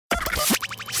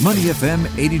Money FM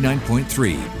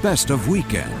 89.3, best of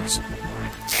weekends.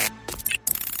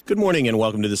 Good morning and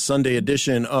welcome to the Sunday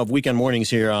edition of Weekend Mornings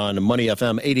here on Money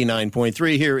FM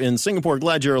 89.3 here in Singapore.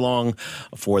 Glad you're along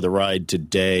for the ride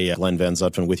today. Glenn Van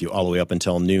Zutphen with you all the way up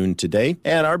until noon today.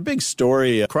 And our big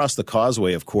story across the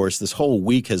causeway, of course, this whole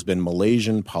week has been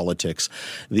Malaysian politics.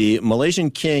 The Malaysian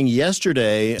king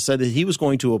yesterday said that he was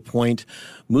going to appoint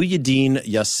Muhyiddin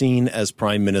Yassin as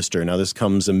prime minister. Now, this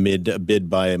comes amid a bid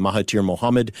by Mahathir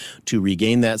Mohamad to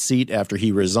regain that seat after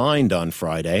he resigned on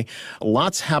Friday.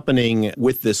 Lots happening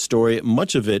with this story,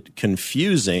 much of it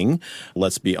confusing,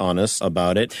 let's be honest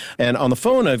about it. And on the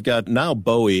phone, I've got Niall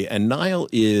Bowie, and Niall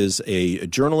is a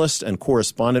journalist and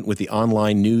correspondent with the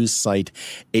online news site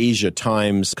Asia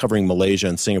Times, covering Malaysia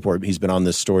and Singapore. He's been on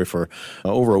this story for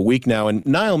over a week now. And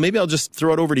Niall, maybe I'll just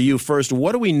throw it over to you first.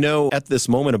 What do we know at this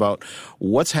moment about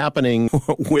what's happening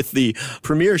with the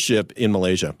premiership in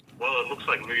Malaysia? Well, it looks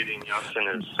like Muhyiddin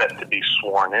Yassin is set to be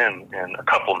sworn in a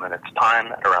couple minutes' time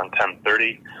at around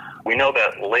 10:30. We know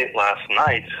that late last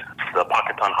night, the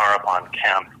Pakatan Harapan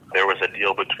camp, there was a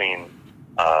deal between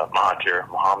Mahathir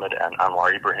Mohamad and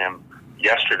Anwar Ibrahim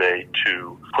yesterday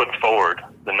to put forward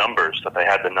the numbers, that they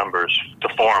had the numbers to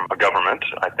form a government.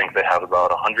 I think they have about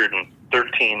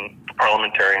 113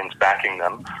 parliamentarians backing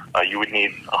them. You would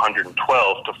need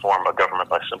 112 to form a government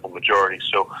by simple majority.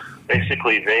 So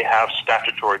basically they have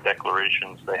statutory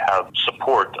declarations, they have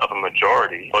support of a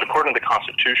majority. But according to the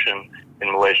constitution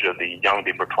in Malaysia, the Yang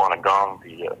di-Pertuan Agong,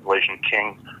 the Malaysian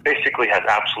king, basically has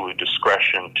absolute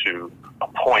discretion to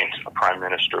appoint a prime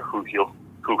minister who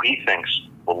he thinks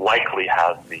will likely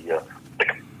have the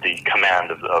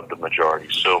command of the majority.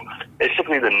 So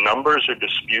basically the numbers are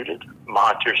disputed.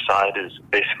 Mahathir's side is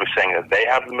basically saying that they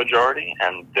have the majority,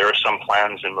 and there are some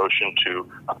plans in motion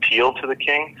to appeal to the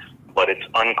king, but it's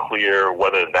unclear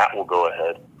whether that will go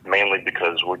ahead, mainly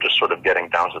because we're just sort of getting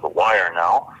down to the wire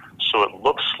now. So it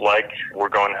looks like we're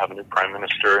going to have a new prime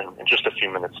minister in just a few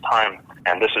minutes' time.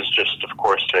 And this is just, of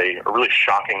course, a really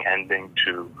shocking ending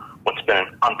to what's been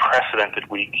an unprecedented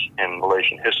week in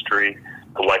Malaysian history,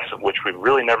 the likes of which we've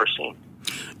really never seen.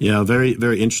 Yeah, very,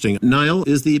 very interesting. Niall,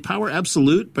 is the power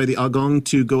absolute by the Agong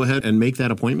to go ahead and make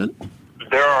that appointment?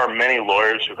 There are many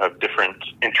lawyers who have different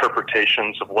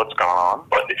interpretations of what's gone on.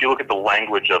 But if you look at the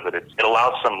language of it, it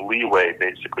allows some leeway,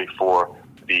 basically, for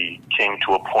the king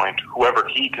to appoint whoever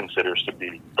he considers to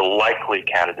be the likely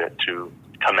candidate to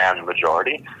command the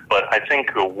majority. But I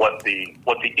think what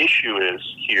the issue is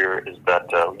here is that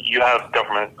you have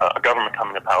a government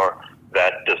coming to power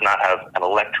that does not have an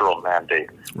electoral mandate,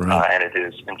 right. And it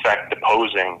is in fact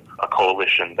deposing a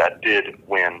coalition that did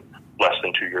win less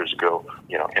than 2 years ago,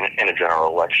 in a general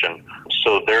election.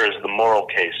 So there is the moral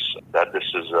case that this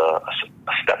is a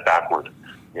step backward.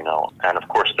 And of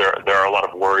course there are a lot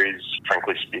of worries,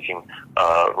 frankly speaking,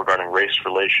 regarding race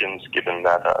relations, given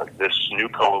that this new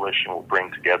coalition will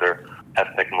bring together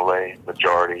ethnic Malay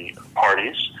majority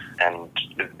parties, and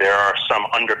there are some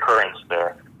undercurrents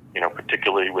there,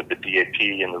 particularly with the DAP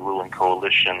and the ruling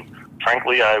coalition.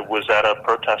 Frankly, I was at a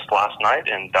protest last night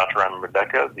in Dataran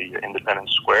Merdeka, the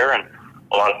Independence Square, and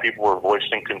a lot of people were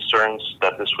voicing concerns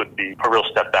that this would be a real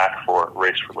step back for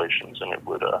race relations, and it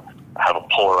would have a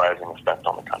polarizing effect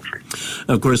on the country.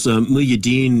 Of course,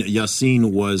 Muhyiddin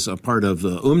Yassin was a part of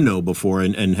UMNO before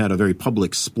and had a very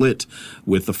public split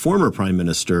with the former prime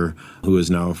minister, who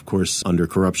is now, of course, under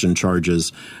corruption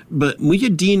charges. But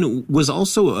Muhyiddin was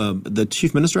also the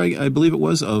chief minister, I believe it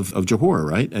was, of Johor,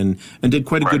 right? And did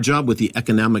quite a good job with the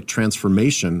economic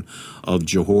transformation of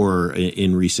Johor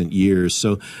in recent years.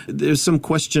 So there's some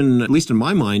question, at least in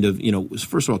my mind, of,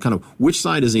 first of all, kind of which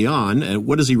side is he on and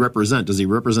what does he represent? Does he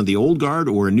represent the old guard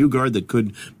or a new guard that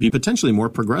could be potentially more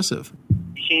progressive?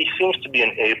 He seems to be an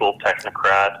able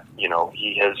technocrat.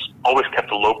 He has always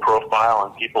kept a low profile,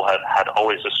 and people had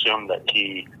always assumed that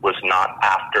he was not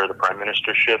after the prime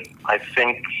ministership. I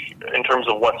think in terms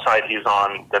of what side he's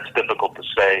on, that's difficult to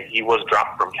say. He was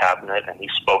dropped from cabinet, and he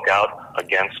spoke out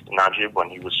against Najib when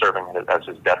he was serving as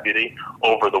his deputy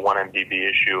over the 1MDB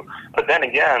issue. But then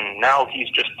again, now he's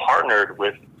just partnered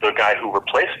with the guy who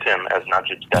replaced him as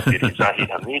Najib's deputy, Zahid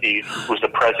Hamidi, who's the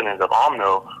president of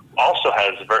UMNO, also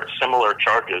has very similar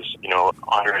charges,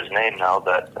 under his name now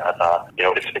that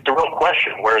it's a real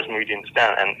question. Where is Muhyiddin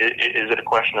stand? And is it a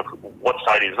question of what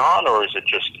side he's on, or is it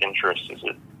just interest? Is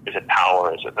it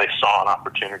power? Is it they saw an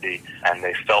opportunity and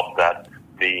they felt that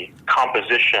the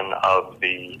composition of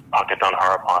the Pakatan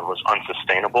Harapan was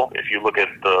unsustainable? If you look at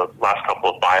the last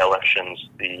couple of by-elections,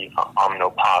 the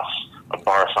UMNO PAS of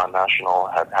Barisan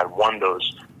Nasional had won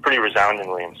those pretty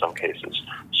resoundingly in some cases.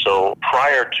 So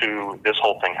prior to this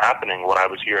whole thing happening, what I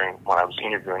was hearing when I was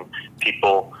interviewing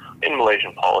people in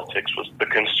Malaysian politics was the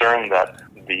concern that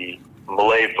the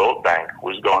Malay vote bank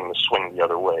was going to swing the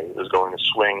other way. It was going to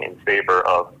swing in favor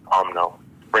of UMNO,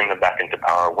 bring them back into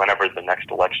power whenever the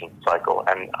next election cycle.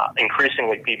 And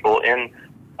increasingly people in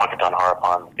Pakatan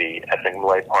Harapan, the ethnic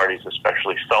Malay parties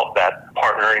especially, felt that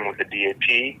partnering with the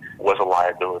DAP was a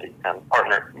liability, and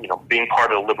being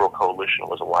part of the Liberal coalition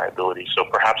was a liability. So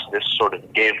perhaps this sort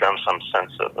of gave them some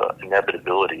sense of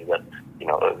inevitability that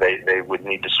they would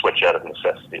need to switch out of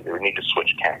necessity. They would need to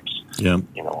switch camps. Yeah.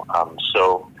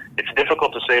 So it's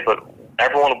difficult to say, but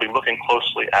everyone will be looking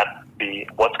closely at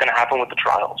what's going to happen with the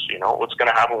trials. What's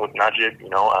going to happen with Najib,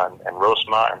 and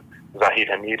Rosma and Zahid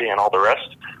Hamidi and all the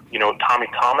rest. Tommy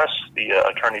Thomas, the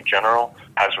Attorney General,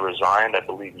 has resigned, I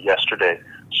believe, yesterday.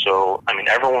 So,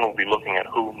 everyone will be looking at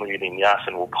who Muhyiddin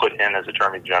Yassin will put in as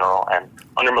Attorney General. And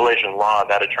under Malaysian law,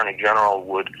 that Attorney General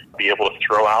would be able to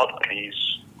throw out these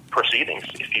proceedings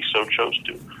if he so chose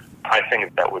to. I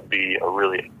think that would be a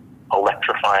really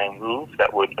electrifying move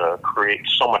that would create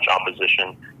so much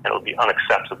opposition, and it would be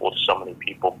unacceptable to so many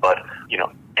people. But,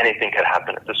 anything could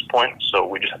happen at this point, so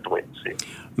we just have to wait and see.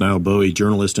 Niall Bowie,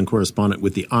 journalist and correspondent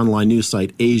with the online news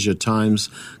site Asia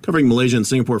Times, covering Malaysia and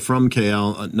Singapore from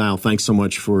KL. Niall, thanks so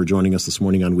much for joining us this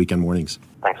morning on Weekend Mornings.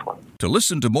 Thanks, Glenn. To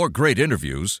listen to more great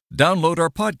interviews, download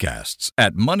our podcasts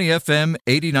at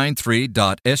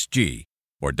moneyfm893.sg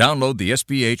or download the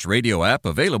SPH radio app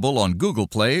available on Google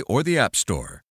Play or the App Store.